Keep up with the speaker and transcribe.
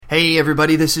Hey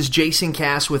everybody, this is Jason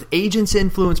Cass with Agents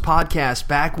Influence Podcast,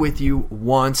 back with you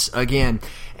once again.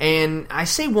 And I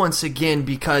say once again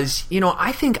because,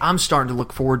 I think I'm starting to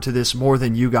look forward to this more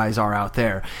than you guys are out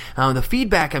there. The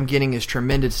feedback I'm getting is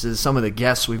tremendous to some of the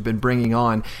guests we've been bringing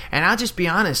on. And I'll just be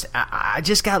honest, I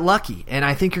just got lucky. And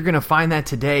I think you're going to find that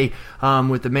today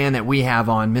with the man that we have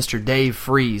on, Mr. Dave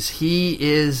Fries. He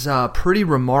is pretty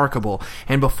remarkable.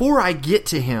 And before I get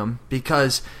to him,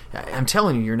 because I'm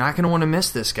telling you, you're not going to want to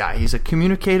miss this guy. He's a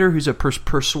communicator, who's a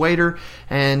persuader,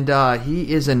 and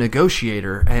he is a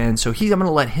negotiator. And so I'm going to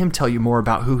let him tell you more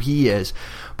about who he is.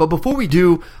 But before we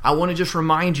do, I want to just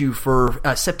remind you for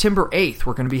September 8th,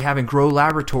 we're going to be having Grow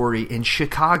Laboratory in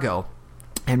Chicago.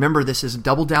 And remember, this is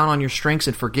double down on your strengths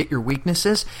and forget your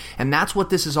weaknesses. And that's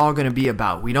what this is all going to be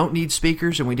about. We don't need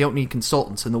speakers and we don't need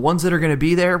consultants. And the ones that are going to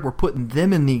be there, we're putting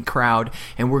them in the crowd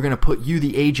and we're going to put you,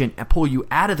 the agent, and pull you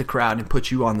out of the crowd and put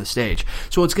you on the stage.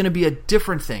 So it's going to be a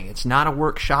different thing. It's not a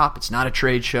workshop. It's not a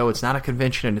trade show. It's not a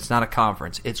convention and it's not a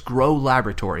conference. It's Grow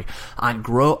Laboratory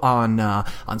on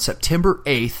September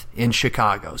 8th in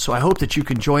Chicago. So I hope that you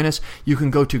can join us. You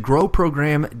can go to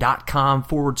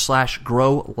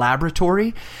growprogram.com/Grow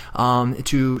Laboratory.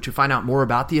 To find out more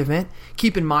about the event.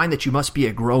 Keep in mind that you must be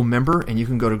a Grow member, and you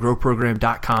can go to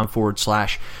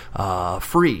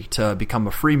growprogram.com/free to become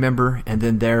a free member, and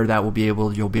then there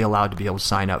you'll be allowed to be able to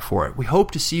sign up for it. We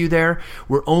hope to see you there.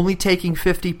 We're only taking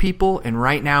 50 people, and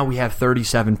right now we have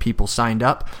 37 people signed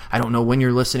up. I don't know when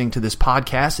you're listening to this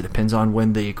podcast. It depends on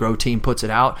when the Grow team puts it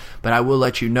out, but I will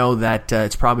let you know that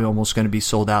it's probably almost going to be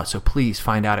sold out, so please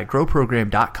find out at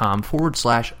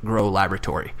growprogram.com/Grow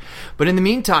Laboratory. But in the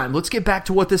meantime, let's get back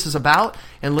to what this is about,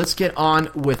 and let's get on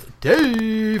with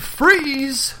Dave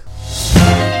Fries.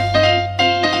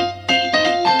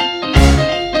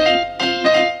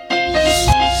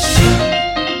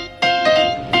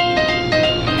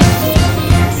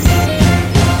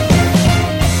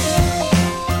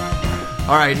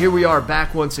 All right, here we are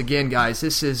back once again, guys.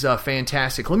 This is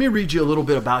fantastic. Let me read you a little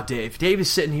bit about Dave. Dave is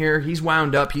sitting here. He's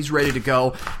wound up. He's ready to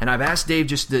go. And I've asked Dave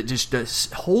just to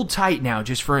hold tight now,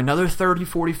 just for another 30,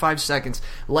 45 seconds.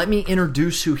 Let me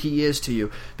introduce who he is to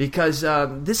you, because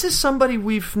this is somebody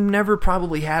we've never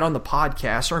probably had on the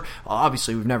podcast, or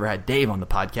obviously we've never had Dave on the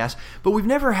podcast, but we've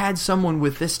never had someone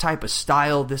with this type of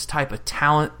style, this type of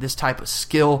talent, this type of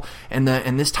skill, and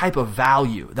this type of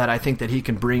value that I think that he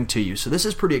can bring to you. So this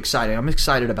is pretty exciting. I'm excited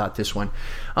about this one.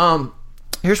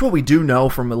 Here's what we do know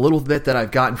from a little bit that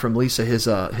I've gotten from Lisa, his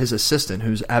assistant,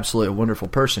 who's absolutely a wonderful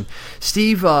person.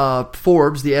 Steve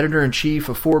Forbes, the editor-in-chief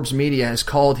of Forbes Media, has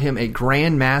called him a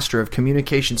grand master of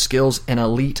communication skills and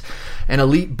Elite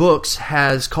Books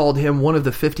has called him one of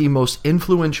the 50 most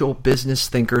influential business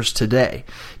thinkers today.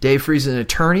 Dave Fries is an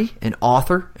attorney, an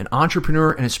author, an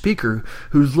entrepreneur, and a speaker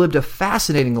who's lived a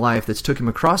fascinating life that's took him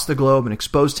across the globe and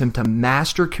exposed him to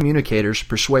master communicators,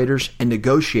 persuaders, and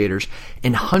negotiators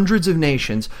in hundreds of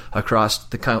nations across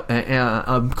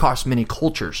many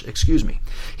cultures.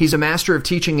 He's a master of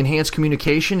teaching enhanced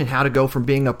communication and how to go from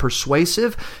being a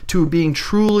persuasive to being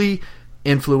truly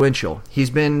influential. He's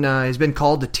been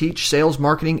called to teach sales,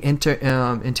 marketing,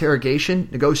 interrogation,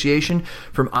 negotiation,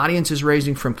 from audiences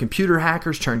ranging from computer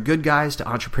hackers turned good guys to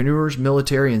entrepreneurs,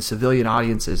 military, and civilian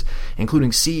audiences,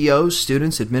 including CEOs,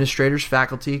 students, administrators,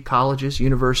 faculty, colleges,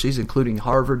 universities, including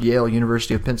Harvard, Yale,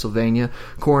 University of Pennsylvania,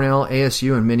 Cornell,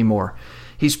 ASU, and many more.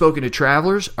 He's spoken to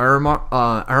Travelers,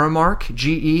 Aramark,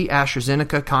 GE,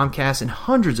 AstraZeneca, Comcast, and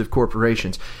hundreds of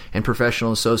corporations and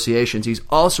professional associations. He's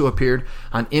also appeared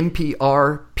on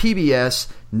NPR, PBS,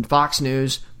 Fox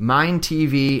News, Mind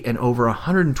TV, and over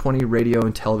 120 radio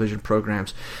and television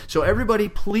programs. So everybody,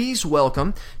 please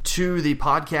welcome to the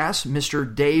podcast, Mr.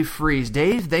 Dave Fries.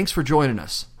 Dave, thanks for joining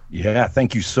us. Yeah,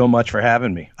 thank you so much for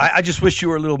having me. I just wish you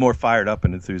were a little more fired up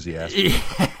and enthusiastic.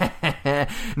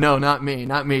 No, not me,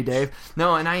 Dave.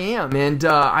 No, and I am, and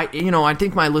I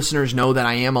think my listeners know that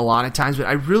I am a lot of times, but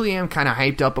I really am kind of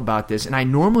hyped up about this. And I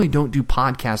normally don't do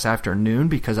podcasts after noon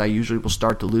because I usually will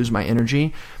start to lose my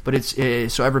energy. But it's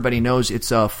so everybody knows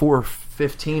it's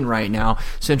 4:15 right now,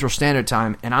 Central Standard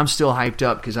Time, and I'm still hyped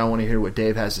up because I want to hear what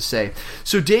Dave has to say.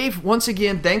 So Dave, once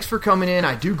again, thanks for coming in.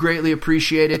 I do greatly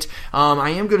appreciate it. I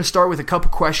am going to start with a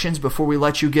couple questions before we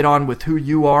let you get on with who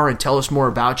you are and tell us more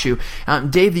about you.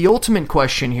 Dave, the ultimate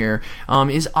question here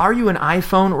is, are you an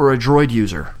iPhone or a Droid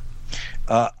user?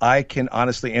 I can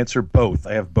honestly answer both.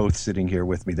 I have both sitting here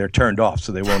with me. They're turned off,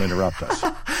 so they won't interrupt us.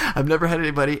 I've never had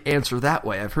anybody answer that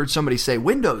way. I've heard somebody say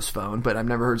Windows Phone, but I've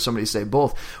never heard somebody say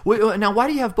both. Now, why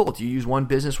do you have both? Do you use one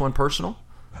business, one personal?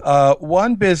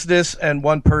 One business and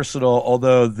one personal,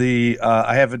 although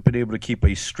I haven't been able to keep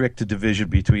a strict division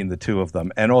between the two of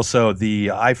them. And also the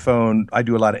iPhone, I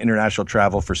do a lot of international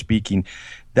travel for speaking.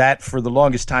 That for the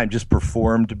longest time just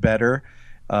performed better.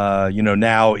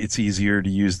 Now it's easier to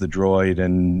use the Droid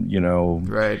and,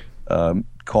 Right.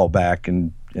 Call back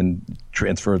and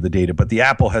transfer the data. But the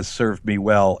Apple has served me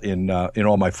well in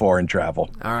all my foreign travel.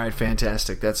 All right,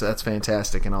 fantastic. That's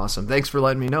fantastic and awesome. Thanks for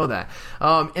letting me know that.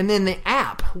 And then the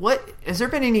app. What has there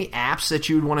been any apps that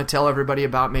you would want to tell everybody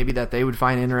about, maybe that they would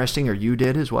find interesting, or you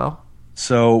did as well?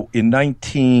 So in I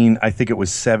think it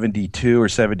was 72 or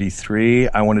 73,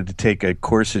 I wanted to take a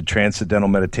course in transcendental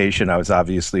meditation. I was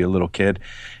obviously a little kid.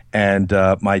 And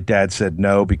my dad said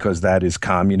no, because that is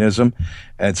communism.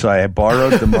 And so I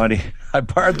borrowed the money. I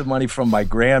borrowed the money from my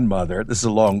grandmother. This is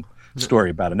a long story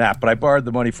about an app, but I borrowed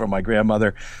the money from my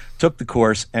grandmother, took the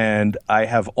course, and I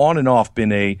have on and off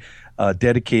been a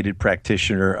dedicated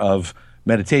practitioner of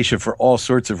meditation for all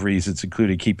sorts of reasons,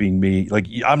 including keeping me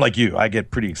I'm like you. I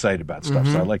get pretty excited about stuff,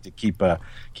 so I like to keep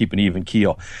an even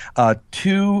keel.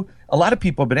 A lot of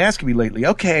people have been asking me lately,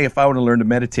 okay, if I want to learn to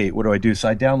meditate, what do I do? So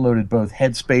I downloaded both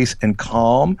Headspace and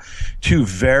Calm, two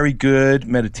very good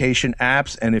meditation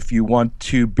apps. And if you want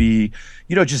to be,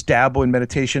 just dabble in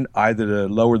meditation, either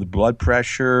to lower the blood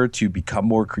pressure, to become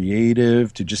more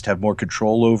creative, to just have more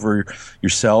control over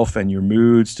yourself and your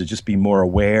moods, to just be more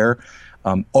aware,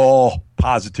 all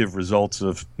positive results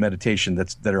of meditation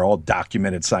that are all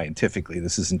documented scientifically.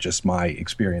 This isn't just my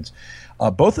experience.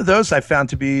 Both of those I found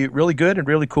to be really good and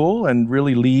really cool, and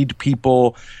really lead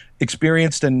people,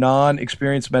 experienced and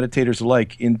non-experienced meditators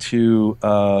alike, into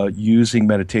using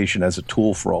meditation as a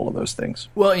tool for all of those things.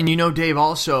 Well, and Dave,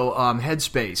 also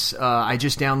Headspace. I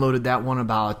just downloaded that one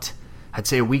about, I'd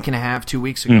say, a week and a half, 2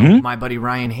 weeks ago. My buddy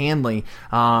Ryan Hanley,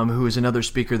 who is another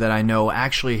speaker that I know,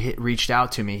 actually reached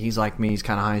out to me. He's like me. He's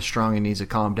kind of high-strung and needs to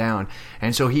calm down.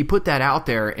 And so he put that out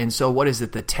there. And so what is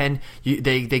it?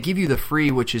 They give you the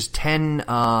free, which is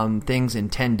 10 things in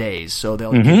 10 days. So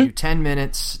they'll give you 10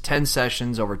 minutes, 10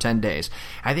 sessions over 10 days.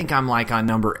 I think I'm like on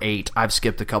number 8. I've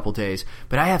skipped a couple days.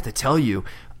 But I have to tell you,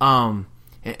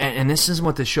 and this isn't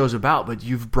what this show's about, but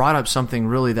you've brought up something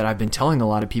really that I've been telling a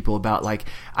lot of people about. Like,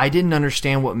 I didn't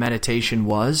understand what meditation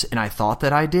was, and I thought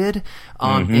that I did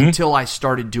until I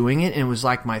started doing it. And it was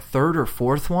like my third or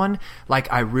fourth one.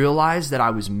 Like, I realized that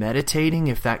I was meditating,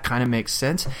 if that kind of makes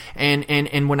sense.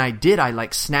 And when I did, I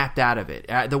like snapped out of it.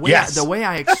 The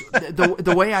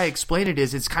way I explain it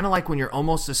is, it's kind of like when you're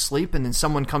almost asleep and then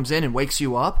someone comes in and wakes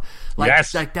you up. Like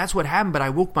that's what happened. But I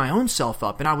woke my own self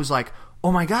up, and I was like,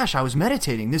 oh my gosh, I was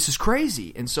meditating. This is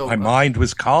crazy. And so my mind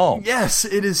was calm. Yes,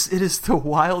 it is the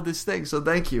wildest thing. So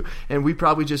thank you. And we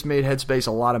probably just made Headspace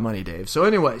a lot of money, Dave. So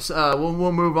anyways,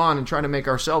 we'll move on and try to make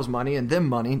ourselves money and them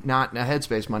money, not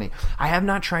Headspace money. I have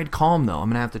not tried Calm, though. I'm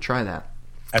going to have to try that.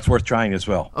 That's worth trying as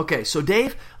well. Okay, so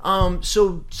Dave,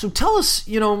 so tell us,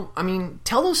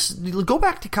 tell us, go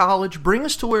back to college, bring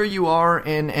us to where you are,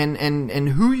 and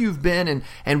who you've been,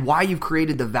 and why you've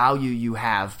created the value you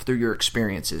have through your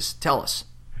experiences. Tell us.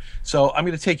 So I'm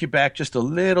going to take you back just a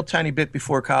little tiny bit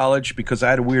before college, because I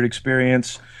had a weird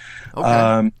experience.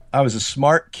 Okay. I was a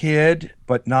smart kid,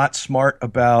 but not smart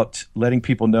about letting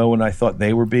people know when I thought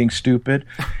they were being stupid.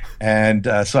 And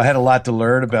so I had a lot to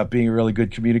learn about being a really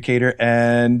good communicator.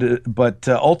 But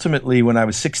ultimately, when I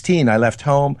was 16, I left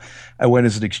home. I went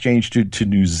as an exchange student to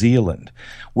New Zealand,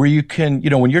 where you can,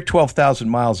 when you're 12,000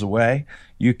 miles away,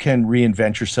 you can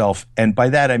reinvent yourself. And by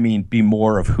that, I mean be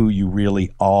more of who you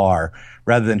really are,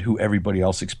 rather than who everybody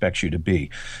else expects you to be.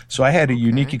 So I had a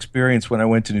unique experience when I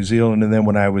went to New Zealand, and then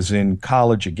when I was in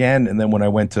college again, and then when I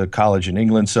went to college in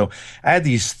England. So I had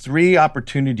these 3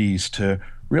 opportunities to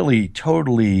really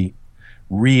totally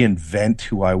reinvent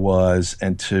who I was,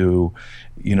 and to,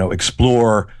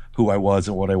 explore who I was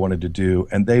and what I wanted to do.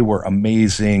 And they were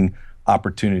amazing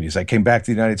opportunities. I came back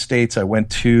to the United States. I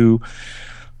went to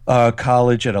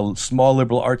college at a small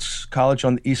liberal arts college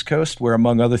on the East Coast, where,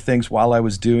 among other things, while I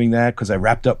was doing that, because I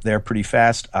wrapped up there pretty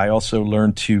fast, I also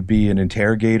learned to be an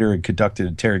interrogator and conducted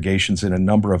interrogations in a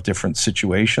number of different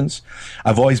situations.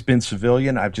 I've always been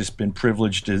civilian. I've just been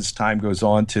privileged as time goes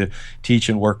on to teach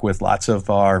and work with lots of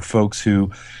our folks who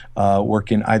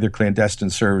work in either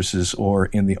clandestine services or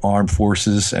in the armed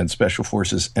forces and special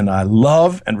forces. And I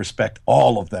love and respect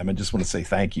all of them, and just want to say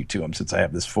thank you to them, since I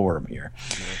have this forum here.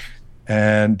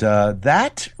 And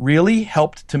that really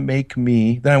helped to make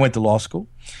me, then I went to law school,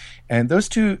 and those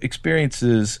 2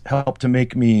 experiences helped to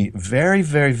make me very,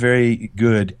 very, very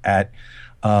good at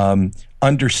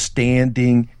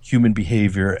understanding human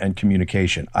behavior and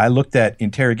communication. I looked at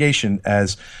interrogation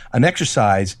as an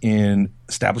exercise in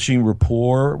establishing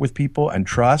rapport with people and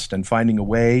trust and finding a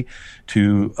way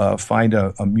to find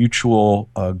a mutual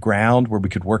ground where we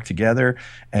could work together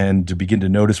and to begin to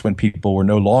notice when people were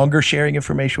no longer sharing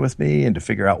information with me and to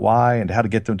figure out why and how to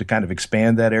get them to kind of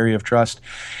expand that area of trust.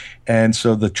 And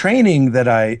so the training that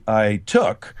I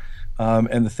took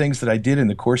and the things that I did in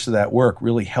the course of that work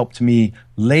really helped me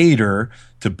later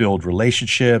to build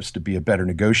relationships, to be a better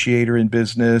negotiator in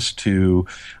business, to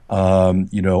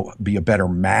be a better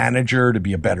manager, to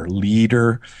be a better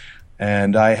leader.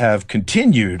 And I have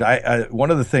continued. One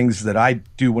of the things that I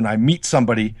do when I meet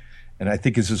somebody, and I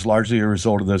think this is largely a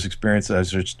result of those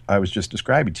experiences I was just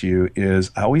describing to you,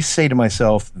 is I always say to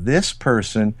myself, this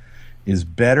person is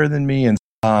better than me in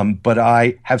but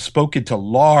I have spoken to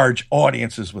large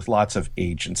audiences with lots of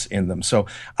agents in them. So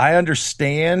I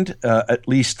understand, at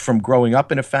least from growing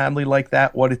up in a family like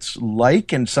that, what it's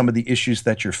like and some of the issues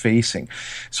that you're facing.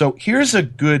 So here's a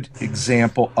good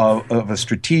example of a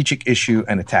strategic issue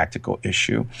and a tactical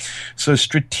issue. So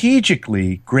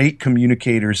strategically, great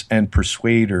communicators and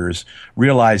persuaders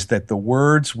realize that the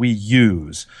words we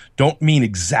use don't mean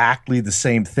exactly the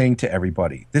same thing to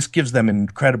everybody. This gives them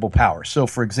incredible power. So,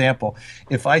 for example,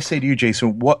 if I say to you,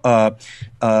 Jason, what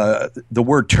the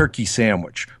word turkey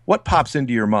sandwich, what pops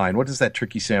into your mind? What does that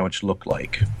turkey sandwich look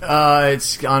like?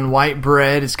 It's on white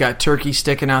bread. It's got turkey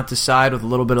sticking out the side with a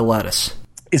little bit of lettuce.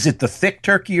 Is it the thick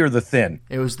turkey or the thin?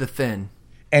 It was the thin.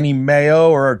 Any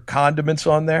mayo or condiments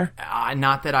on there?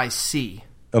 Not that I see.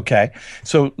 Okay.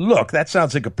 So look, that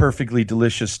sounds like a perfectly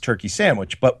delicious turkey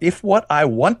sandwich. But if what I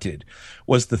wanted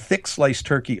was the thick sliced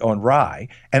turkey on rye,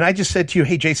 and I just said to you,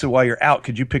 hey, Jason, while you're out,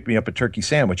 could you pick me up a turkey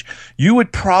sandwich? You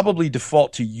would probably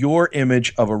default to your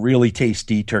image of a really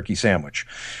tasty turkey sandwich.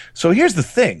 So here's the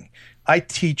thing. I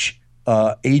teach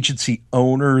agency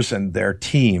owners and their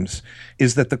teams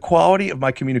is that the quality of my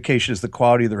communication is the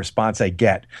quality of the response I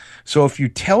get. So if you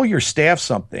tell your staff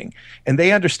something and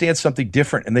they understand something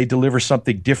different and they deliver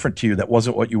something different to you that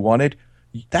wasn't what you wanted,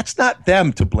 that's not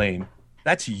them to blame.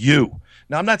 That's you.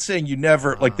 Now, I'm not saying you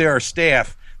never, like there are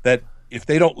staff that if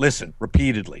they don't listen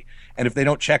repeatedly and if they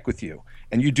don't check with you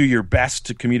and you do your best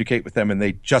to communicate with them and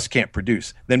they just can't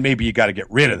produce, then maybe you got to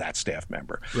get rid of that staff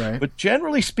member. Right. But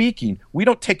generally speaking, we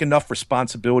don't take enough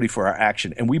responsibility for our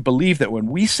action. And we believe that when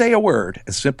we say a word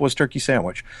as simple as turkey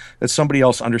sandwich, that somebody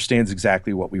else understands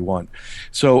exactly what we want.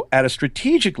 So at a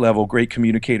strategic level, great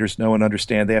communicators know and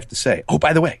understand they have to say, oh,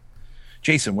 by the way,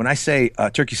 Jason, when I say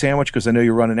turkey sandwich, because I know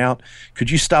you're running out,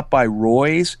 could you stop by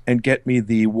Roy's and get me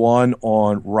the one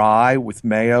on rye with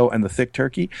mayo and the thick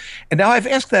turkey? And now I've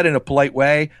asked that in a polite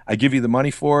way. I give you the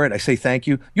money for it. I say thank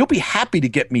you. You'll be happy to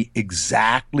get me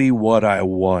exactly what I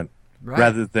want. Right.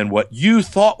 Rather than what you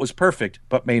thought was perfect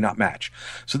but may not match.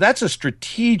 So that's a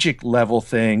strategic level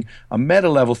thing. A meta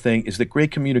level thing is that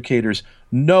great communicators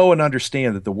know and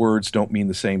understand that the words don't mean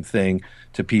the same thing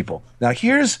to people. Now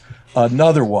here's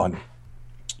another one.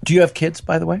 Do you have kids,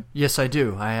 by the way? Yes, I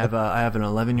do. I have an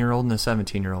 11-year-old and a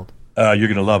 17-year-old. You're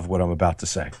going to love what I'm about to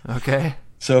say. Okay.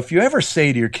 So if you ever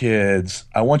say to your kids,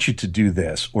 I want you to do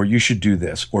this, or you should do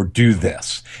this, or do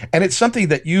this, and it's something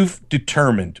that you've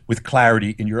determined with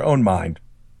clarity in your own mind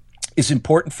is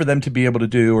important for them to be able to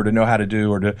do or to know how to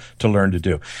do or to learn to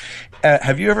do.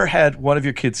 Have you ever had one of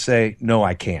your kids say, no,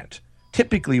 I can't?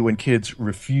 Typically, when kids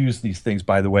refuse these things,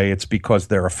 by the way, it's because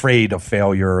they're afraid of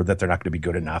failure or that they're not going to be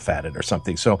good enough at it or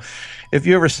something. So if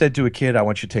you ever said to a kid, I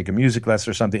want you to take a music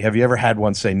lesson or something, have you ever had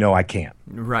one say, no, I can't?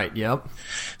 Right, yep.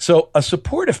 So a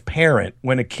supportive parent,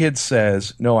 when a kid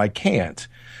says, no, I can't,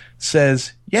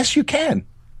 says, yes, you can.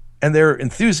 And they're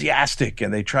enthusiastic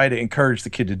and they try to encourage the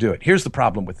kid to do it. Here's the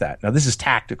problem with that. Now, this is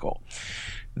tactical.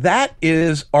 That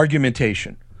is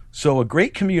argumentation. So a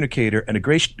great communicator and a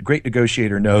great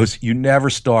negotiator knows you never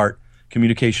start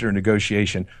communication or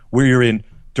negotiation where you're in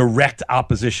direct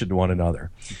opposition to one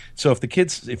another. So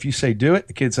if you say do it,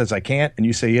 the kid says I can't, and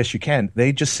you say yes you can,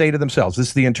 they just say to themselves, this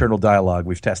is the internal dialogue,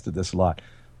 we've tested this a lot,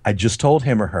 I just told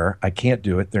him or her I can't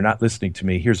do it, they're not listening to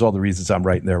me, here's all the reasons I'm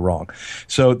right and they're wrong.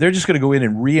 So they're just going to go in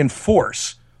and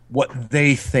reinforce what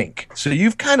they think. So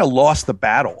you've kind of lost the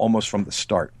battle almost from the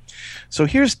start. So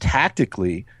here's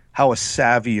tactically how a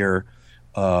savvier,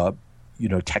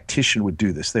 tactician would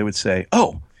do this. They would say,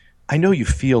 oh, I know you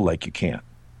feel like you can't.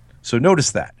 So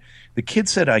notice that. The kid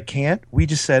said, I can't. We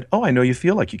just said, oh, I know you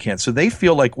feel like you can't. So they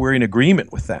feel like we're in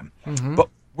agreement with them. Mm-hmm. But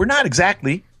we're not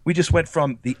exactly. We just went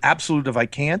from the absolute of I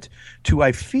can't to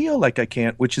I feel like I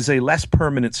can't, which is a less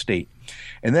permanent state.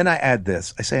 And then I add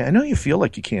this. I say, I know you feel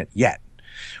like you can't yet.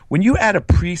 When you add a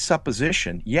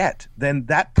presupposition, yet, then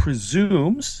that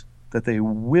presumes that they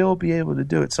will be able to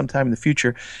do it sometime in the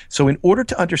future. So in order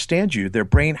to understand you, their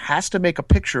brain has to make a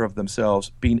picture of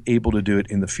themselves being able to do it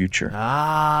in the future.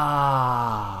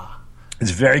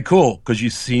 It's very cool because you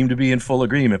seem to be in full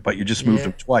agreement, but you just moved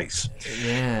them twice.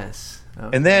 Yes.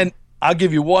 Okay. And then I'll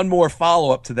give you one more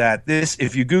follow-up to that.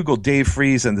 If you Google Dave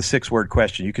Freeze and the 6-word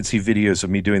question, you can see videos of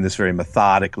me doing this very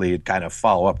methodically and kind of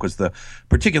follow up because the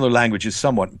particular language is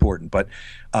somewhat important. But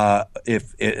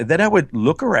then I would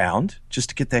look around just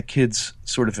to get that kid's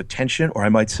sort of attention, or I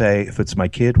might say, if it's my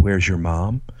kid, where's your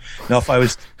mom? Now, if I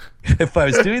was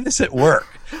doing this at work,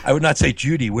 I would not say,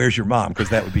 Judy, where's your mom? Because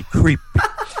that would be creepy.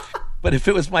 But if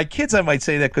it was my kids, I might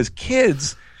say that because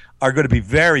kids are going to be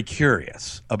very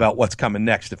curious about what's coming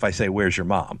next if I say, where's your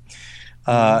mom?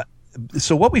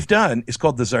 So what we've done is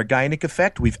called the Zeigarnik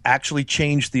effect. We've actually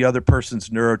changed the other person's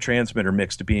neurotransmitter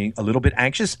mix to being a little bit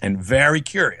anxious and very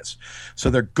curious.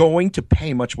 So they're going to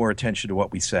pay much more attention to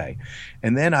what we say.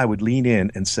 And then I would lean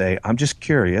in and say, I'm just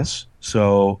curious.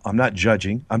 So I'm not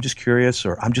judging. I'm just curious,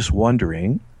 or I'm just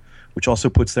wondering, which also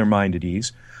puts their mind at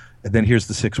ease. And then here's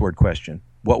the 6-word question.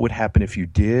 What would happen if you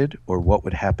did, or what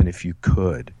would happen if you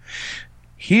could?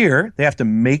 Here, they have to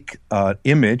make a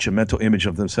mental image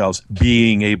of themselves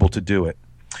being able to do it.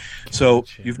 So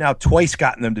you've now twice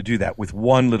gotten them to do that with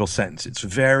one little sentence. It's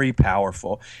very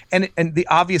powerful. And the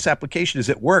obvious application is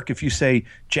at work. If you say,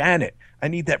 Janet, I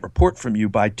need that report from you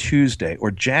by Tuesday,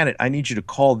 or Janet, I need you to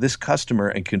call this customer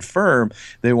and confirm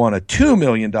they want a $2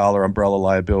 million umbrella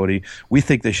liability. We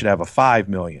think they should have a $5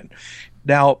 million.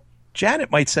 Now,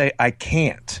 Janet might say, I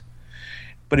can't.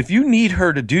 But if you need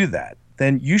her to do that,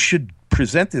 then you should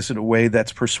present this in a way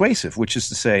that's persuasive, which is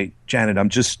to say, Janet, I'm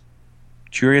just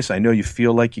curious. I know you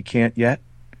feel like you can't yet,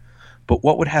 but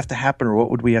what would have to happen, or what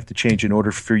would we have to change in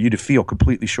order for you to feel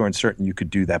completely sure and certain you could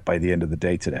do that by the end of the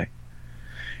day today?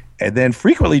 And then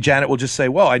frequently Janet will just say,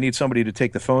 well, I need somebody to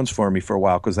take the phones for me for a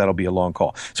while because that'll be a long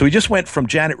call. So we just went from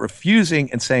Janet refusing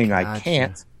and saying, I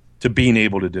can't, to being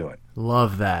able to do it.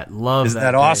 Love that. Isn't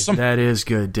that awesome? That is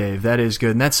good, Dave. That is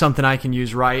good. And that's something I can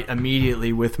use right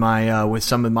immediately with my with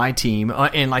some of my team.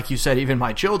 And like you said, even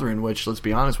my children, which, let's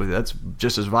be honest with you, that's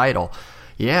just as vital.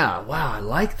 Yeah, wow, I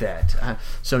like that.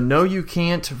 So no, you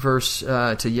can't verse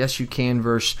to yes, you can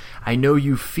verse I know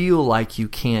you feel like you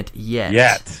can't yet.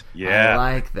 Yeah. I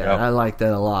like that. Yep. I like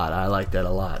that a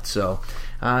lot. So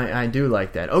I do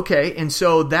like that. Okay, and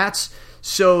so that's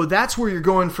where you're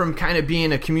going from kind of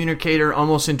being a communicator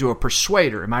almost into a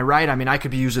persuader. Am I right? I mean, I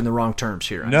could be using the wrong terms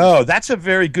here. No, that's a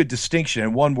very good distinction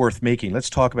and one worth making. Let's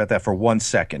talk about that for 1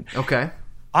 second. Okay.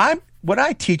 When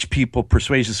I teach people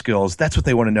persuasion skills, that's what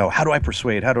they want to know. How do I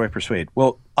persuade? How do I persuade?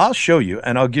 Well, I'll show you,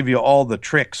 and I'll give you all the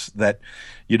tricks that,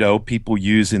 people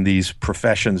use in these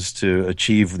professions to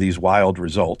achieve these wild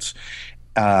results.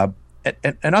 And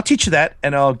I'll teach you that,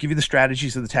 and I'll give you the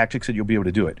strategies and the tactics, and you'll be able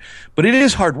to do it. But it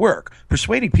is hard work.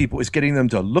 Persuading people is getting them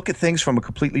to look at things from a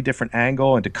completely different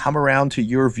angle and to come around to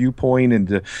your viewpoint and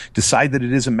to decide that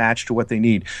it is a match to what they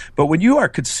need. But when you are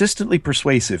consistently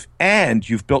persuasive and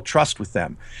you've built trust with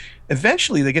them,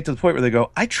 eventually they get to the point where they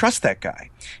go, I trust that guy.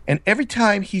 And every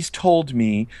time he's told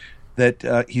me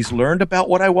that he's learned about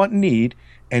what I want and need,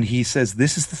 and he says,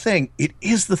 this is the thing, it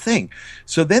is the thing.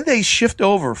 So then they shift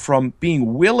over from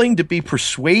being willing to be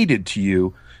persuaded to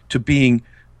you to being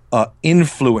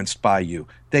influenced by you.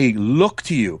 They look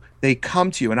to you. They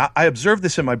come to you. And I observe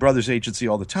this in my brother's agency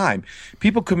all the time.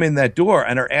 People come in that door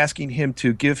and are asking him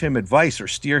to give him advice or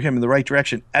steer him in the right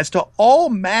direction as to all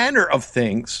manner of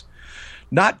things,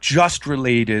 not just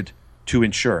related to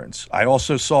insurance. I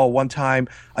also saw one time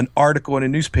an article in a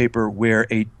newspaper where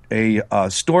a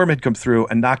storm had come through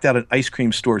and knocked out an ice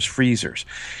cream store's freezers.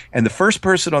 And the first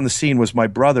person on the scene was my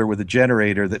brother with a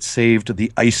generator that saved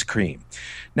the ice cream.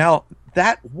 Now,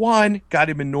 that, one, got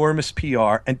him enormous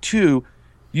PR, and two,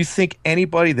 you think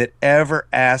anybody that ever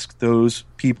asked those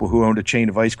people who owned a chain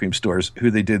of ice cream stores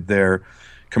who they did their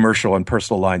commercial and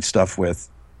personal line stuff with,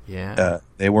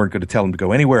 they weren't going to tell him to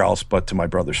go anywhere else but to my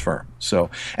brother's firm. So,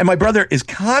 and my brother is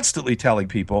constantly telling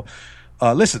people,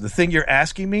 listen, the thing you're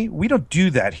asking me, we don't do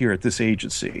that here at this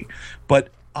agency, but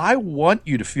I want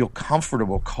you to feel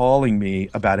comfortable calling me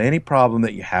about any problem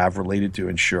that you have related to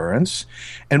insurance,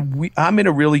 and I'm in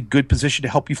a really good position to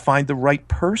help you find the right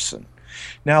person.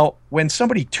 Now, when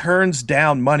somebody turns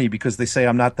down money because they say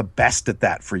I'm not the best at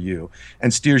that for you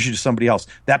and steers you to somebody else,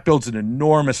 that builds an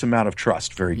enormous amount of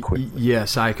trust very quickly.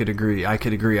 Yes, I could agree.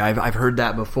 I've heard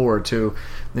that before too.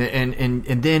 And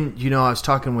then, I was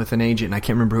talking with an agent, and I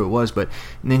can't remember who it was, but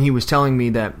then he was telling me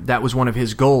that was one of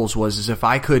his goals was if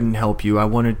I couldn't help you, I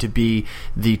wanted to be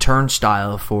the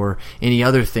turnstile for any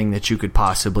other thing that you could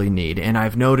possibly need. And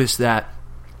I've noticed that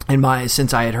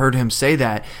since I had heard him say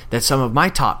that some of my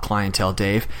top clientele,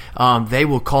 Dave, they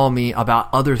will call me about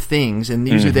other things, and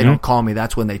usually they don't call me.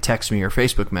 That's when they text me or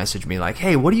Facebook message me like,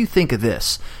 "Hey, what do you think of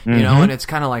this?" You know, and it's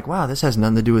kind of like, "Wow, this has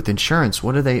nothing to do with insurance.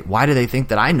 Why do they think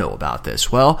that I know about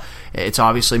this?" Well, it's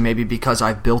obviously maybe because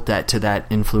I've built that to that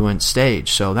influence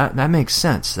stage. So that makes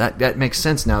sense. That makes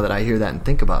sense now that I hear that and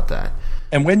think about that.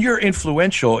 And when you're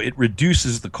influential, it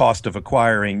reduces the cost of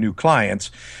acquiring new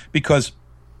clients, because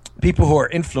people who are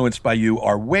influenced by you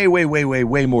are way, way, way, way,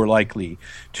 way more likely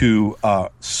to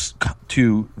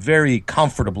very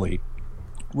comfortably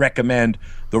recommend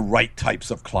the right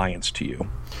types of clients to you.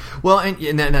 Well,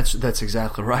 and that's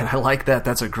exactly right. I like that.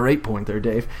 That's a great point there,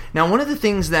 Dave. Now, one of the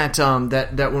things that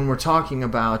when we're talking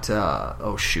about,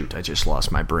 oh shoot, I just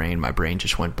lost my brain. My brain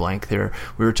just went blank there.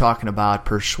 We were talking about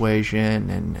persuasion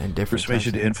and different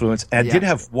persuasion to influence. And I did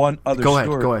have one other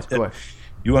story. Go ahead.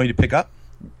 You want me to pick up?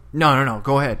 No.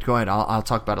 Go ahead. I'll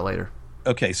talk about it later.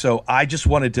 Okay, so I just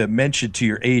wanted to mention to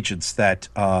your agents that,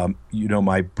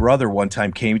 my brother one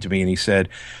time came to me and he said,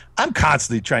 I'm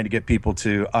constantly trying to get people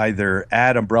to either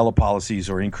add umbrella policies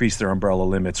or increase their umbrella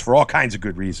limits for all kinds of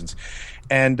good reasons.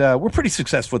 And we're pretty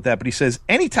successful at that. But he says,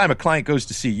 anytime a client goes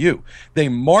to see you, they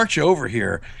march over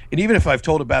here. And even if I've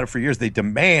told about it for years, they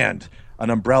demand an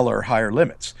umbrella or higher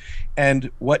limits.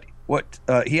 And what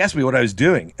he asked me what I was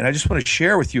doing, and I just want to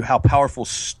share with you how powerful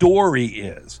story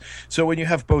is. So when you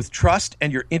have both trust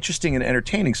and you're interesting and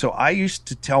entertaining. So I used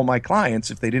to tell my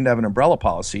clients, if they didn't have an umbrella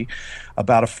policy,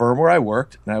 about a firm where I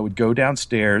worked, and I would go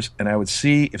downstairs and I would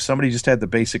see if somebody just had the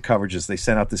basic coverages. They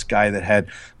sent out this guy that had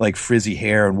like frizzy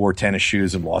hair and wore tennis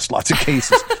shoes and lost lots of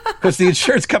cases because the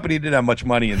insurance company didn't have much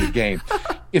money in the game.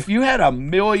 If you had $1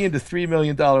 million to $3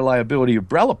 million liability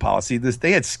umbrella policy,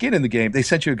 they had skin in the game. They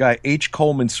sent you a guy, H.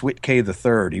 Coleman Switke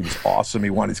III. He was awesome. He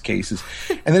won his cases.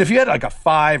 And then if you had like a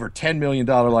 $5 or $10 million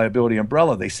liability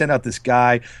umbrella, they sent out this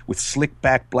guy with slick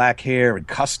back black hair and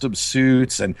custom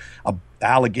suits and a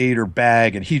alligator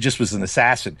bag, and he just was an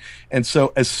assassin. And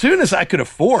so as soon as I could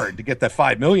afford to get that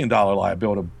 $5 million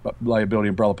liability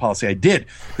umbrella policy, I did,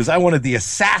 because I wanted the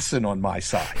assassin on my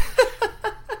side.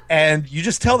 And you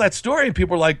just tell that story, and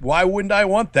people are like, why wouldn't I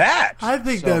want that? I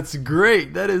think that's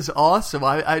great. That is awesome.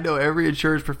 I know every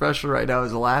insurance professional right now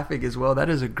is laughing as well. That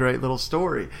is a great little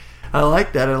story. I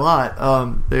like that a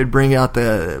lot. They'd bring out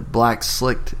the black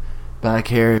slicked back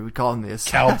hair. We call them the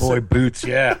assassin. Cowboy boots,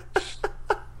 yeah.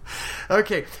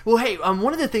 Okay. Well, hey,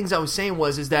 one of the things I was saying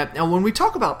is that when we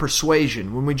talk about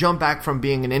persuasion, when we jump back from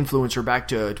being an influencer back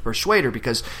to persuader,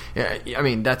 because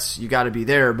that's, you got to be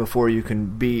there before you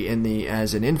can be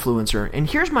as an influencer. And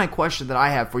here's my question that I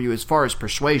have for you as far as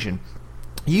persuasion.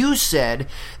 You said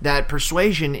that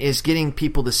persuasion is getting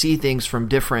people to see things from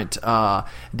different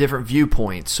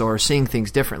viewpoints, or seeing things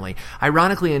differently.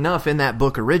 Ironically enough, in that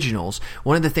book Originals,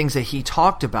 one of the things that he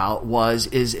talked about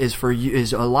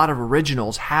is a lot of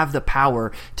originals have the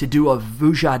power to do a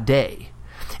vujade.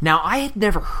 Now, I had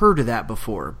never heard of that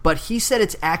before, but he said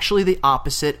it's actually the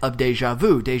opposite of deja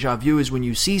vu. Deja vu is when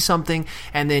you see something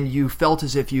and then you felt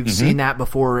as if you've seen that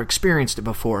before or experienced it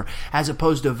before, as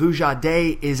opposed to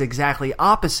vujade is exactly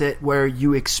opposite, where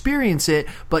you experience it,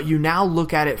 but you now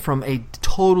look at it from a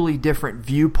totally different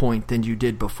viewpoint than you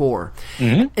did before.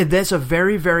 And that's a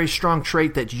very, very strong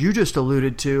trait that you just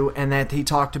alluded to and that he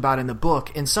talked about in the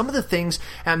book. And some of the things,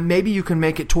 and maybe you can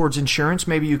make it towards insurance,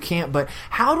 maybe you can't, but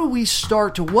how do we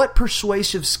start to, what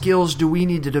persuasive skills do we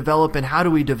need to develop, and how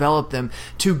do we develop them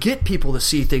to get people to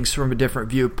see things from a different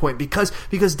viewpoint?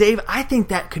 Because Dave, I think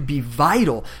that could be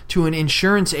vital to an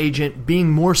insurance agent being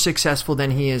more successful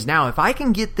than he is now. If I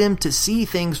can get them to see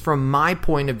things from my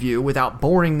point of view without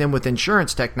boring them with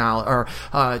insurance technology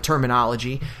or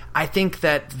terminology, I think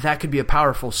that could be a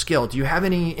powerful skill. Do you have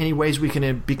any ways we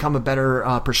can become a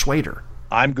better persuader?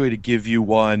 I'm going to give you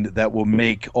one that will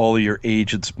make all of your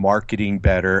agents' marketing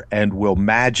better and will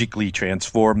magically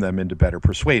transform them into better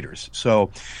persuaders.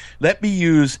 So let me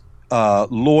use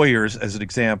lawyers as an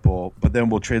example, but then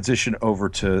we'll transition over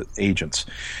to agents.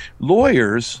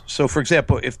 Lawyers, so for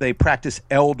example, if they practice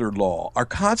elder law, are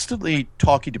constantly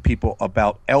talking to people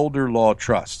about elder law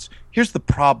trusts. Here's the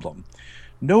problem.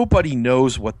 Nobody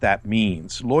knows what that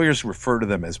means. Lawyers refer to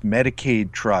them as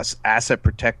Medicaid trusts, asset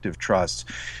protective trusts,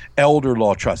 elder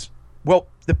law trusts. Well,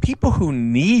 the people who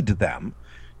need them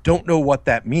don't know what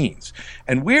that means.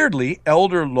 And weirdly,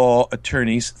 elder law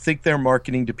attorneys think they're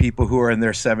marketing to people who are in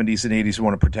their 70s and 80s who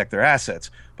want to protect their assets.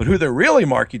 But who they're really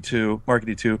marketing to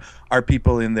are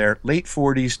people in their late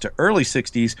 40s to early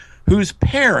 60s whose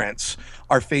parents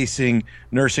are facing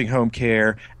nursing home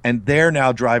care, and they're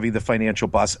now driving the financial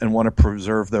bus and want to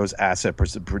preserve those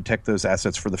assets, protect those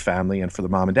assets for the family and for the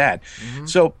mom and dad.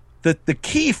 So the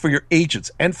key for your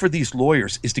agents and for these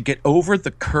lawyers is to get over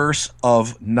the curse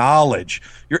of knowledge.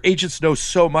 Your agents know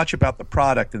so much about the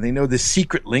product, and they know the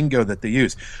secret lingo that they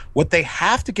use. What they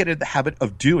have to get in the habit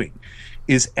of doing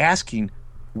is asking,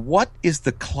 what is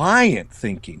the client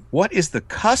thinking? What is the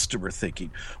customer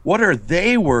thinking? What are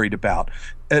they worried about?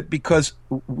 Because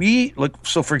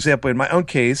so for example, in my own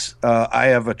case, I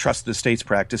have a trusted estates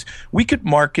practice. We could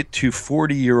market to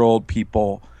 40-year-old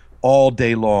people all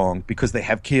day long because they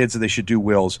have kids and they should do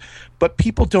wills. But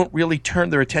people don't really turn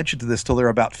their attention to this till they're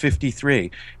about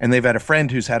 53, and they've had a friend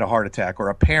who's had a heart attack or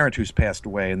a parent who's passed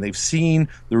away, and they've seen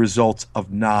the results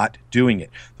of not doing it.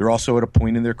 They're also at a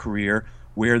point in their career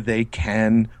where they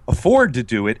can afford to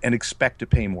do it and expect to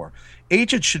pay more.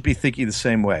 Agents should be thinking the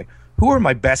same way. Who are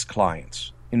my best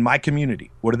clients in my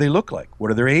community? What do they look like? What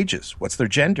are their ages? What's their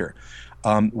gender?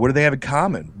 What do they have in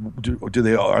common?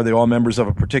 Are they all members of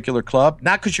a particular club?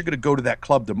 Not because you're going to go to that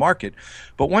club to market,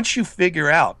 but once you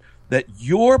figure out that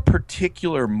your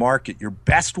particular market, your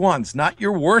best ones, not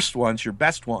your worst ones, your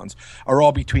best ones, are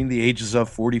all between the ages of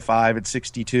 45 and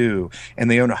 62,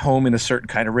 and they own a home in a certain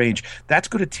kind of range, that's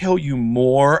going to tell you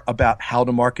more about how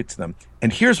to market to them.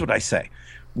 And here's what I say.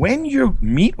 When you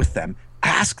meet with them,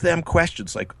 ask them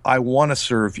questions like, I want to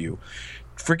serve you.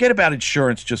 Forget about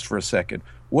insurance just for a second.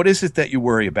 What is it that you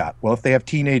worry about? Well, if they have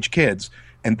teenage kids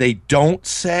and they don't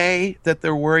say that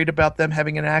they're worried about them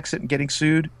having an accident and getting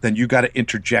sued, then you got to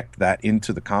interject that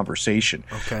into the conversation.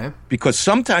 Okay. Because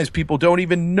sometimes people don't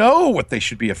even know what they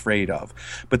should be afraid of.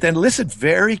 But then listen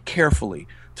very carefully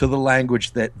to the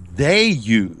language that they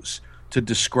use to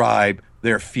describe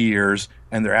their fears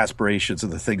and their aspirations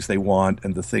and the things they want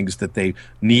and the things that they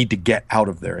need to get out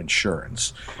of their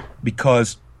insurance.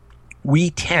 Because we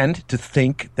tend to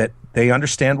think that they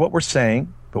understand what we're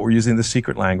saying, but we're using the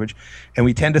secret language. And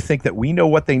we tend to think that we know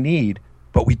what they need,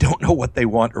 but we don't know what they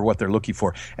want or what they're looking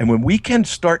for. And when we can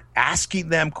start asking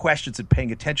them questions and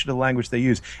paying attention to the language they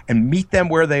use and meet them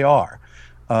where they are,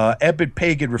 Eben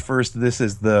Pagan refers to this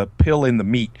as the pill in the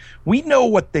meat. We know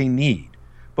what they need,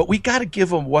 but we got to give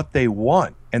them what they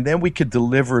want, and then we could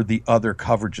deliver the other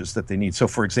coverages that they need. So,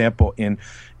 for example,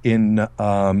 in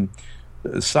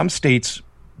some states,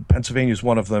 Pennsylvania is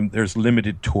one of them, there's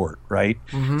limited tort, right?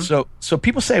 Mm-hmm. So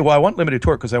people say, well, I want limited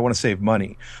tort because I want to save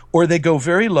money. Or they go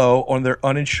very low on their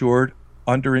uninsured,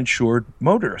 underinsured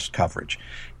motorist coverage.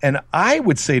 And I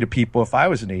would say to people, if I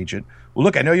was an agent, well,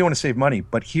 look, I know you want to save money,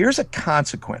 but here's a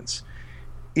consequence.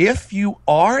 If you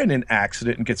are in an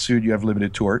accident and get sued, you have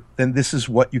limited tort, then this is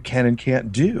what you can and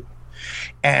can't do.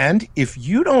 And if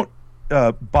you don't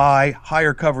buy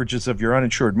higher coverages of your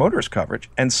uninsured motorist coverage,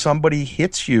 and somebody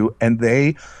hits you and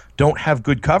they don't have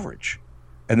good coverage,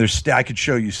 and I could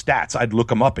show you stats. I'd look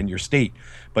them up in your state.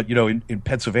 But, in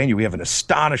Pennsylvania, we have an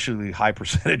astonishingly high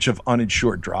percentage of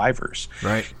uninsured drivers.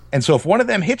 Right. And so if one of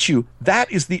them hits you, that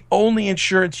is the only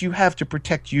insurance you have to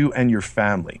protect you and your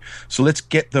family. So let's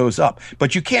get those up.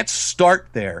 But you can't start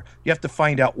there. You have to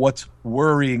find out what's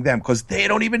worrying them, because they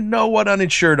don't even know what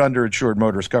uninsured, underinsured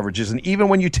motorist coverage is. And even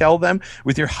when you tell them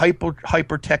with your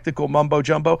hyper technical mumbo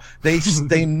jumbo,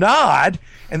 they nod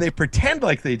and they pretend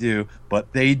like they do,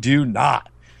 but they do not.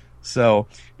 So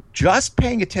just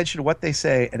paying attention to what they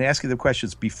say and asking them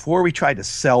questions before we try to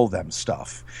sell them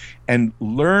stuff, and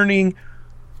learning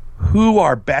who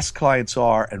our best clients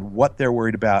are and what they're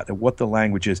worried about and what the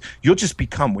language is, you'll just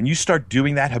become, when you start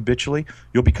doing that habitually,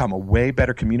 you'll become a way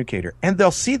better communicator. And they'll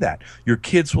see that. Your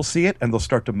kids will see it, and they'll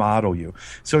start to model you.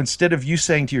 So instead of you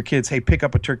saying to your kids, hey, pick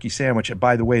up a turkey sandwich, and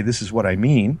by the way, this is what I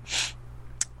mean,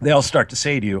 they'll start to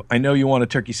say to you, I know you want a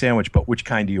turkey sandwich, but which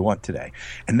kind do you want today?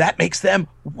 And that makes them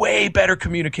way better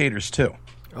communicators too.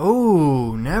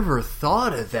 Oh, never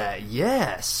thought of that.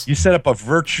 Yes. You set up a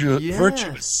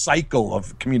virtuous cycle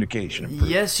of communication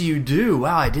improvement. Yes, you do.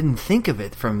 Wow, I didn't think of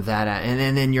it from that.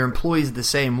 And then your employees the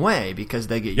same way, because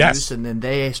they get used, and then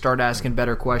they start asking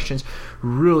better questions.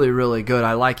 Really, really good.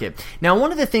 I like it. Now,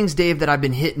 one of the things, Dave, that I've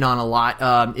been hitting on a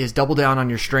lot is double down on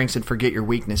your strengths and forget your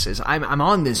weaknesses. I'm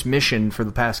on this mission for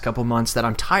the past couple months that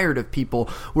I'm tired of people.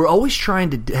 We're always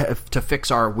trying to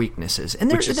fix our weaknesses. And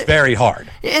which is very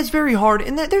hard. It's very hard.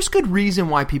 And there's good reason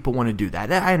why people want to do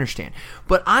that. I understand.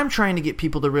 But I'm trying to get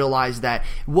people to realize that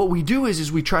what we do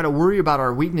is we try to worry about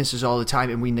our weaknesses all the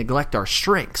time, and we neglect our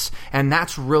strengths. And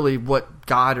that's really what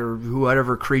God or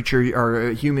whatever creature or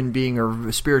a human being or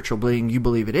a spiritual being you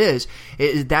believe it is,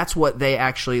 that's what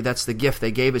that's the gift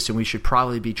they gave us, and we should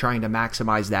probably be trying to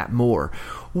maximize that more.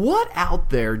 What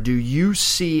out there do you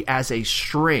see as a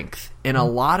strength in a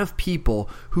lot of people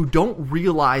who don't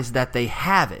realize that they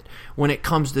have it when it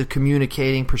comes to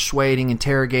communicating, persuading,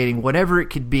 interrogating, whatever it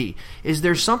could be. Is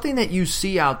there something that you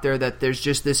see out there that there's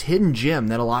just this hidden gem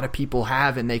that a lot of people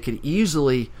have and they could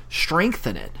easily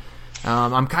strengthen it?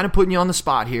 I'm kind of putting you on the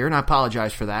spot here, and I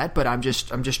apologize for that, but I'm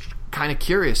just kind of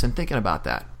curious and thinking about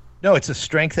that. No, it's a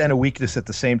strength and a weakness at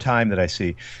the same time that I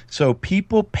see. So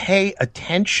people pay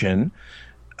attention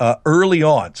early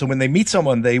on. So when they meet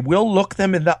someone, they will look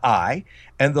them in the eye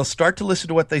and they'll start to listen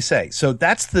to what they say. So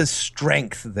that's the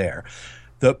strength there.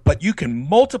 But you can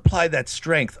multiply that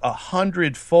strength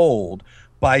 100-fold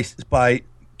by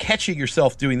catching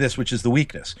yourself doing this, which is the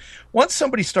weakness. Once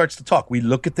somebody starts to talk, we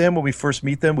look at them when we first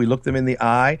meet them, we look them in the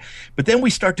eye, but then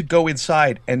we start to go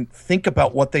inside and think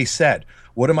about what they said.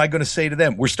 What am I going to say to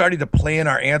them? We're starting to plan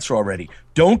our answer already.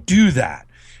 Don't do that.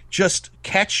 Just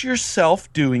catch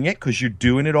yourself doing it because you're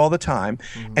doing it all the time,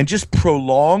 and just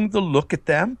prolong the look at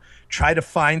them. Try to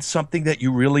find something that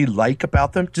you really like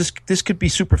about them. This could be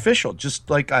superficial. Just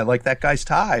like, I like that guy's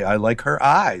tie. I like her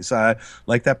eyes. I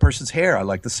like that person's hair. I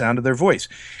like the sound of their voice.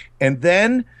 And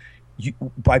then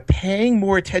by paying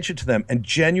more attention to them and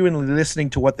genuinely listening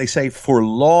to what they say for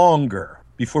longer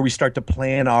before we start to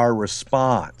plan our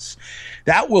response,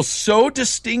 that will so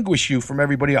distinguish you from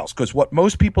everybody else. Because what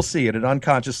most people see at an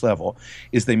unconscious level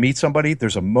is they meet somebody,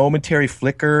 there's a momentary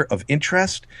flicker of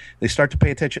interest, they start to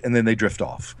pay attention, and then they drift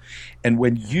off. And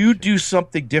when you do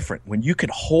something different, when you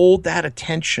can hold that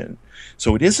attention,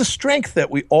 so it is a strength that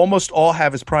we almost all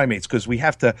have as primates, because we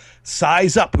have to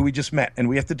size up who we just met, and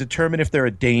we have to determine if they're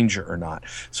a danger or not.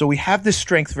 So we have this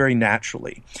strength very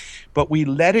naturally, but we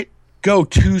let it go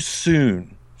too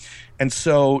soon. And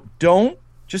so don't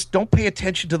pay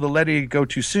attention to the letting it go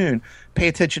too soon. Pay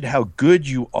attention to how good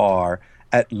you are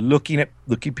at looking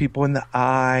people in the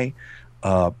eye,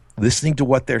 listening to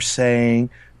what they're saying.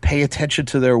 Pay attention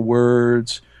to their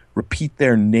words. Repeat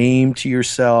their name to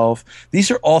yourself.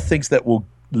 These are all things that will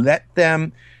let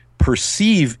them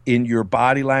perceive in your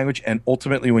body language, and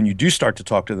ultimately when you do start to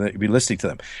talk to them, you'll be listening to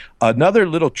them. Another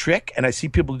little trick, and I see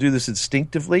people do this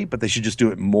instinctively, but they should just do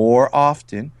it more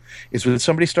often, is when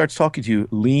somebody starts talking to you,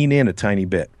 lean in a tiny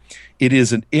bit. It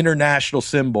is an international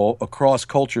symbol across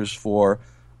cultures for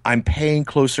I'm paying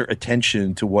closer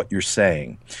attention to what you're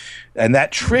saying. And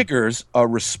that triggers a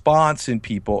response in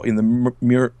people. In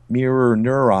the mirror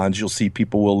neurons, you'll see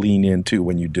people will lean in too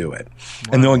when you do it.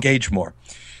 Wow. And they'll engage more.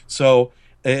 So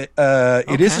it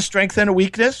is a strength and a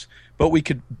weakness, but we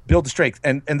could build a strength.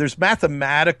 And there's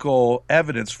mathematical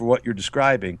evidence for what you're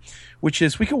describing, which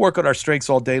is we can work on our strengths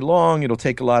all day long. It'll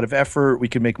take a lot of effort. We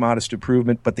can make modest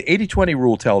improvement. But the 80-20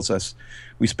 rule tells us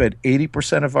we spend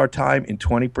 80% of our time in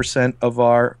 20% of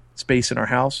our space in our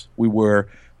house. We're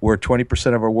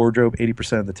 20% of our wardrobe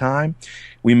 80% of the time.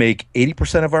 We make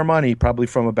 80% of our money probably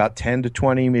from about 10 to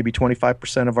 20, maybe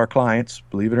 25% of our clients,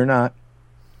 believe it or not.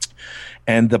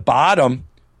 And the bottom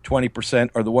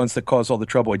 20% are the ones that cause all the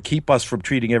trouble and keep us from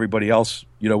treating everybody else,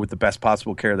 with the best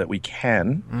possible care that we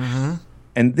can. Mm-hmm.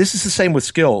 And this is the same with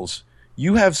skills.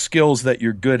 You have skills that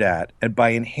you're good at, and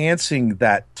by enhancing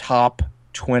that top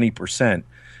 20%,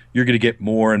 you're going to get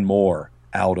more and more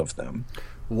out of them.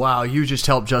 Wow, you just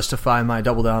helped justify my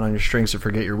double down on your strengths and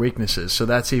forget your weaknesses. So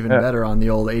that's even better on the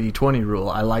old 80-20 rule.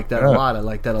 I like that a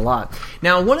lot.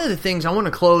 Now, one of the things I want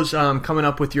to close coming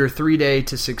up with your 3-day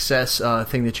to success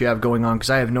thing that you have going on, because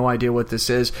I have no idea what this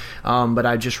is, but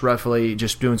I just roughly,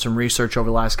 just doing some research over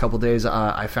the last couple of days,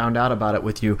 I found out about it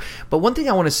with you. But one thing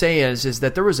I want to say is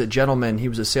that there was a gentleman, he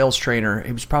was a sales trainer.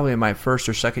 He was probably in my first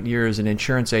or second year as an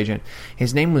insurance agent.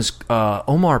 His name was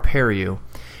Omar Periu.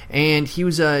 And he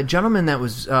was a gentleman that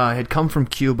was had come from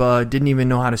Cuba, didn't even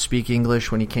know how to speak English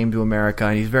when he came to America,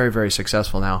 and he's very, very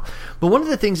successful now. But one of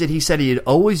the things that he said he had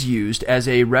always used as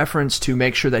a reference to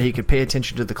make sure that he could pay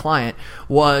attention to the client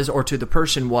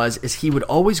is he would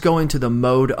always go into the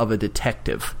mode of a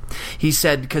detective. He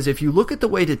said, because if you look at the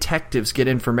way detectives get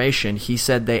information, he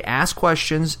said they ask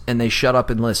questions and they shut up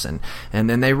and listen. And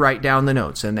then they write down the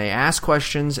notes, and they ask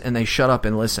questions and they shut up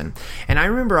and listen. And I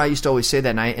remember I used to always say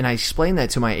that, and I explained that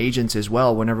to my agents as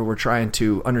well whenever we're trying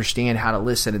to understand how to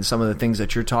listen and some of the things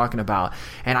that you're talking about.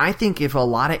 And I think if a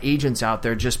lot of agents out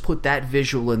there just put that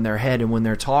visual in their head, and when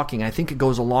they're talking, I think it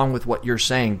goes along with what you're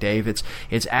saying, Dave. It's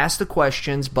ask the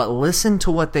questions, but listen to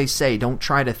what they say. Don't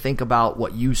try to think about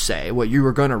what you say, what you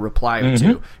were going to reply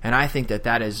to. And I think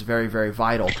that is very, very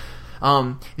vital.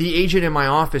 The agent in my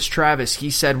office, Travis,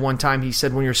 he said one time,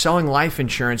 when you're selling life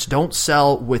insurance, don't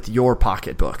sell with your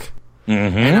pocketbook.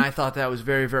 And I thought that was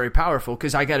very, very powerful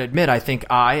because I got to admit, I think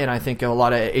a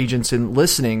lot of agents in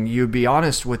listening, you'd be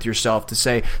honest with yourself to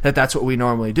say that that's what we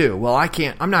normally do. Well,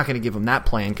 I'm not going to give them that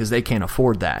plan because they can't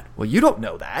afford that. Well, you don't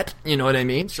know that. You know what I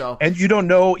mean? So, and you don't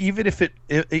know, even if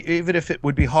it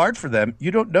would be hard for them,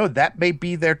 you don't know that may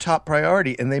be their top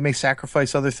priority and they may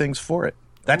sacrifice other things for it.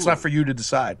 That's not for you to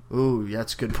decide. Ooh,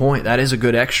 that's a good point. That is a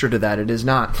good extra to that. It is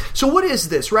not. So what is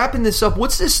this? Wrapping this up,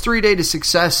 what's this 3-Day to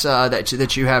Success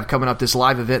that you have coming up, this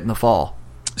live event in the fall?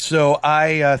 So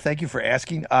I thank you for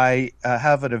asking. I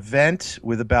have an event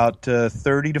with about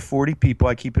 30 to 40 people.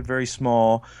 I keep it very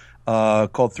small,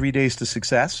 called 3 Days to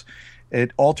Success.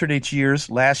 It alternates years.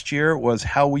 Last year was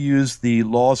how we use the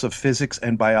laws of physics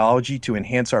and biology to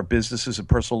enhance our businesses and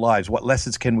personal lives. What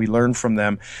lessons can we learn from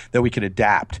them that we can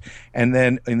adapt? And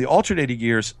then in the alternating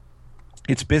years,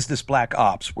 it's business black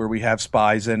ops, where we have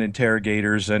spies and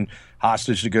interrogators and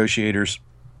hostage negotiators,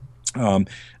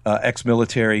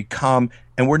 ex-military come.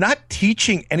 And we're not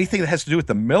teaching anything that has to do with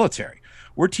the military.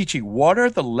 We're teaching what are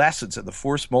the lessons and the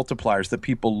force multipliers that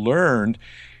people learned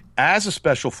as a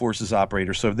special forces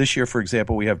operator. So this year, for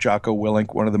example, we have Jocko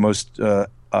Willink, one of the most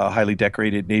highly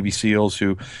decorated Navy SEALs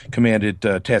who commanded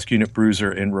Task Unit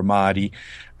Bruiser in Ramadi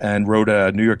and wrote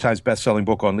a New York Times bestselling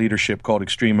book on leadership called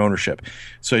Extreme Ownership.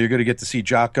 So you're going to get to see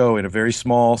Jocko in a very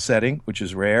small setting, which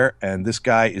is rare. And this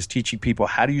guy is teaching people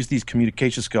how to use these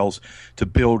communication skills to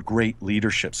build great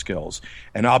leadership skills.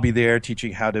 And I'll be there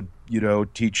teaching how to,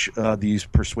 teach these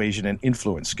persuasion and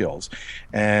influence skills.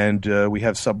 And we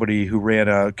have somebody who ran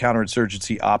a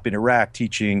counterinsurgency op in Iraq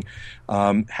teaching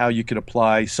how you can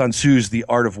apply Sun Tzu's The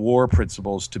Art of War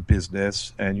principles to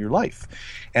business and your life.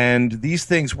 And these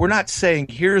things, we're not saying,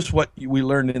 here's what we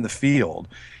learned in the field.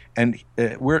 And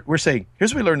we're saying,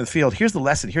 here's what we learned in the field, here's the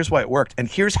lesson, here's why it worked, and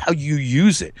here's how you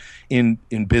use it in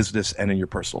business and in your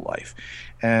personal life.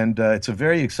 And it's a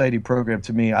very exciting program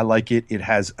to me. I like it. It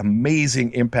has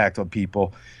amazing impact on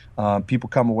people. People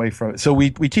come away from it. So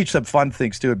we teach them fun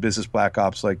things too at Business Black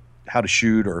Ops, like how to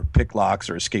shoot or pick locks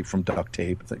or escape from duct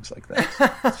tape and things like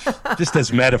that. Just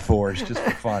as metaphors, just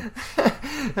for fun.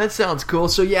 That sounds cool.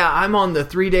 So yeah, I'm on the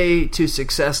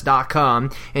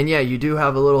 3daytosuccess.com, and yeah, you do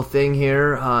have a little thing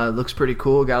here. It looks pretty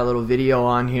cool. Got a little video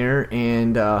on here,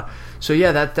 and so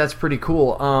yeah, that's pretty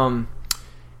cool.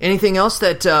 Anything else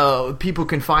that people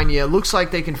can find you? It looks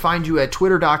like they can find you at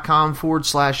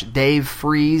twitter.com/Dave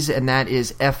Freeze, and that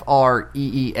is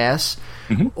FREES.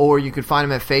 Mm-hmm. Or you could find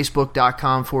him at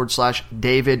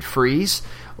facebook.com/David Freeze.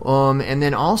 And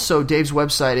then also Dave's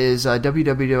website is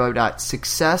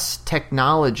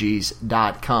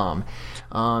www.successtechnologies.com.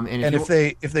 And if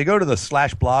they go to the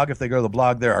 /blog, if they go to the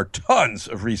blog, there are tons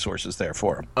of resources there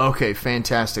for them. Okay,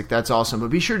 fantastic. That's awesome. But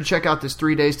be sure to check out this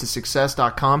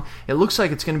 3daystosuccess.com. It looks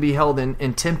like it's going to be held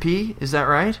in Tempe. Is that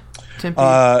right? Tempe?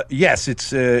 Yes,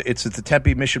 it's at the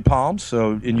Tempe Mission Palms,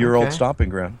 so in your old stomping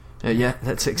ground. Yeah,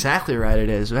 that's exactly right. It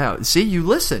is. Wow. See, you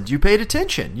listened. You paid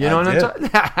attention. You know what I'm talking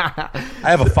about?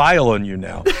 I have a file on you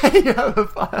now. You have a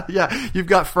file. Yeah, you've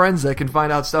got friends that can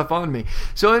find out stuff on me.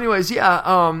 So, anyways,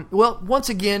 yeah. Well, once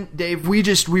again, Dave, we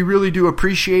really do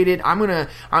appreciate it. I'm gonna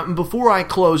before I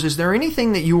close, is there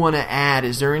anything that you want to add?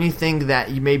 Is there anything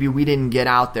that maybe we didn't get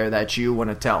out there that you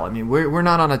want to tell? I mean, we're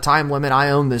not on a time limit.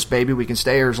 I own this baby. We can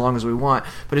stay here as long as we want.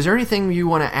 But is there anything you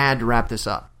want to add to wrap this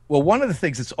up? Well, one of the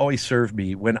things that's always served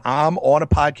me when I'm on a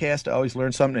podcast, I always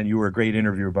learn something. And you were a great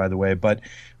interviewer, by the way. But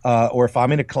or if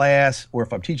I'm in a class or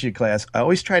if I'm teaching a class, I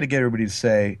always try to get everybody to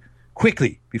say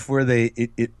quickly before they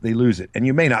lose it. And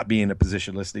you may not be in a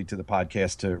position listening to the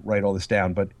podcast to write all this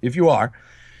down, but if you are,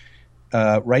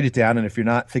 write it down. And if you're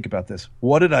not, think about this.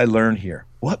 What did I learn here?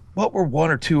 What were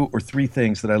 1 or 2 or 3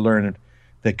 things that I learned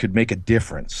that could make a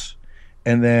difference?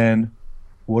 And then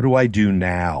what do I do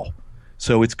now?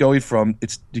 So it's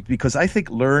because I think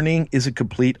learning isn't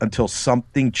complete until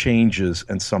something changes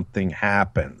and something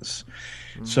happens.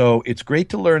 Mm-hmm. So it's great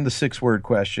to learn the 6-word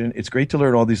question. It's great to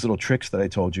learn all these little tricks that I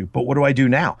told you. But what do I do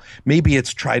now? Maybe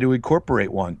it's try to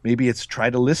incorporate one. Maybe it's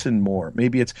try to listen more.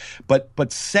 Maybe it's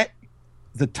but set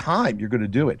the time you're going to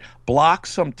do it. Block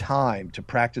some time to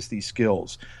practice these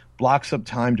skills. Block some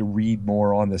time to read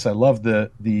more on this. I love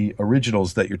the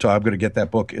originals that you're talking. I'm going to get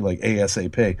that book like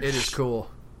ASAP. It is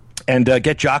cool. And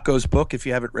get Jocko's book, if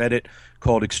you haven't read it,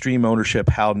 called Extreme Ownership,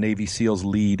 How Navy SEALs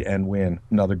Lead and Win.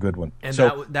 Another good one. And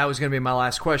so, that was going to be my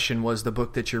last question, was the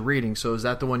book that you're reading. So is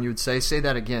that the one you would say? Say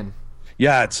that again.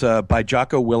 Yeah, it's by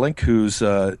Jocko Willink, who's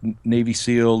Navy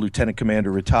SEAL, Lieutenant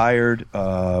Commander retired,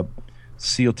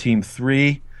 SEAL Team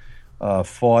 3.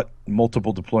 fought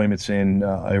multiple deployments in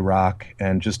Iraq,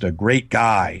 and just a great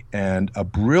guy and a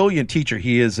brilliant teacher.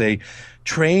 He is a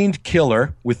trained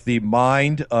killer with the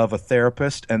mind of a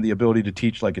therapist and the ability to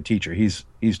teach like a teacher. He's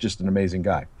just an amazing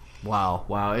guy.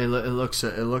 Wow! It looks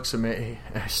amazing.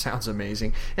 It sounds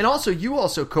amazing. And also, you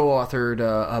also co-authored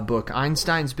a book,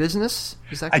 Einstein's Business.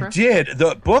 Is that correct? I did.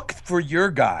 The book for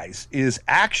your guys is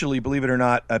actually, believe it or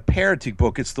not, a parenting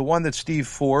book. It's the one that Steve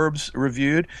Forbes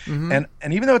reviewed. Mm-hmm.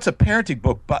 And even though it's a parenting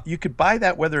book, but you could buy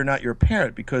that whether or not you're a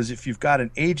parent, because if you've got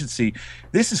an agency,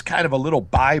 this is kind of a little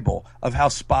Bible of how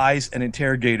spies and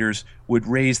interrogators would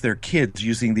raise their kids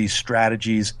using these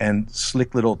strategies and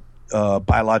slick little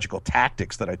biological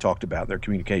tactics that I talked about in their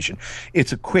communication.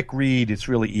 It's a quick read. It's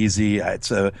really easy.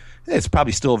 It's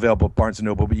probably still available at Barnes &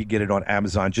 Noble, but you get it on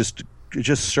Amazon. Just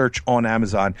search on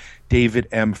Amazon David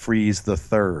M. Fries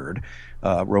III,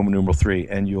 Roman numeral 3,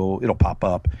 and it'll pop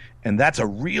up. And that's a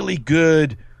really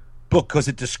good book because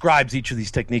it describes each of these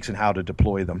techniques and how to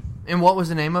deploy them. And what was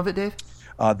the name of it, Dave?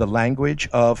 The Language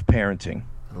of Parenting.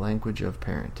 The Language of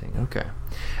Parenting. Okay.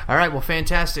 All right. Well,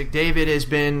 fantastic, Dave. It has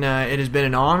been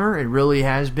an honor. It really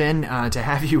has been to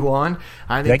have you on.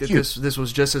 I think this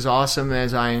was just as awesome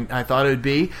as I thought it would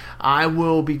be. I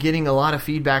will be getting a lot of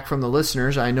feedback from the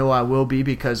listeners. I know I will be,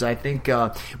 because I think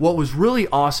what was really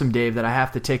awesome, Dave, that I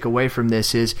have to take away from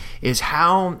this is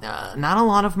how not a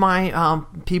lot of my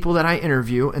people that I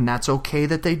interview, and that's okay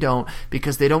that they don't,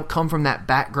 because they don't come from that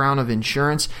background of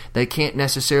insurance. They can't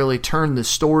necessarily turn the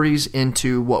stories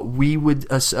into what we would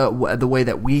the way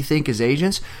that we think as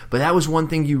agents, but that was one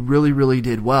thing you really, really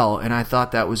did well, and I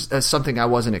thought that's something I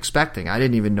wasn't expecting. I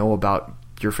didn't even know about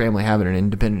your family having an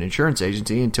independent insurance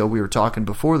agency until we were talking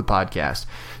before the podcast.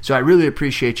 So I really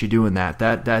appreciate you doing that.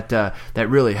 That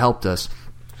really helped us.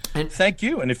 And thank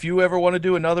you. And if you ever want to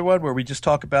do another one where we just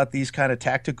talk about these kind of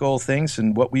tactical things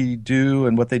and what we do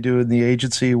and what they do in the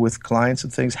agency with clients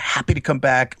and things, happy to come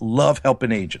back. Love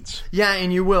helping agents. Yeah,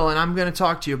 and you will. And I'm going to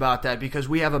talk to you about that, because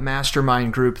we have a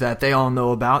mastermind group that they all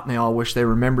know about and they all wish they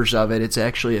were members of it. It's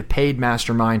actually a paid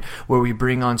mastermind where we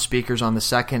bring on speakers on the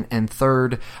second and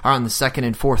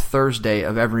fourth Thursday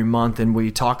of every month, and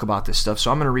we talk about this stuff.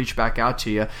 So I'm going to reach back out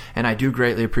to you, and I do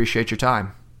greatly appreciate your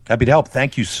time. Happy to help.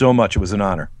 Thank you so much. It was an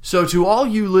honor. So to all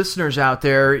you listeners out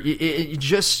there,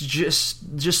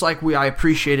 just like I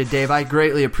appreciated Dave, I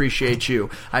greatly appreciate you.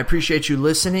 I appreciate you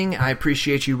listening. I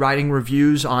appreciate you writing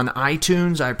reviews on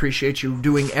iTunes. I appreciate you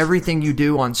doing everything you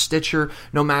do on Stitcher,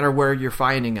 no matter where you're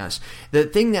finding us. The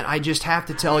thing that I just have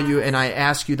to tell you, and I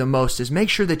ask you the most, is make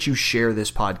sure that you share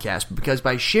this podcast, because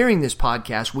by sharing this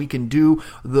podcast, we can do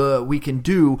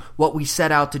what we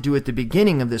set out to do at the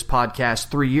beginning of this podcast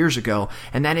 3 years ago,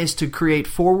 and that is to create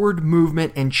forward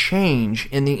movement and change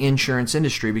in the insurance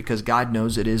industry, because God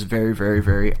knows it is very, very,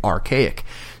 very archaic.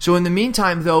 So in the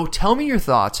meantime, though, tell me your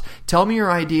thoughts, tell me your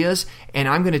ideas, and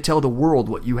I'm going to tell the world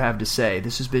what you have to say.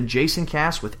 This has been Jason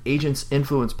Cass with Agents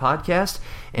Influence Podcast,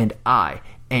 and I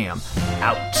am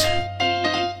out.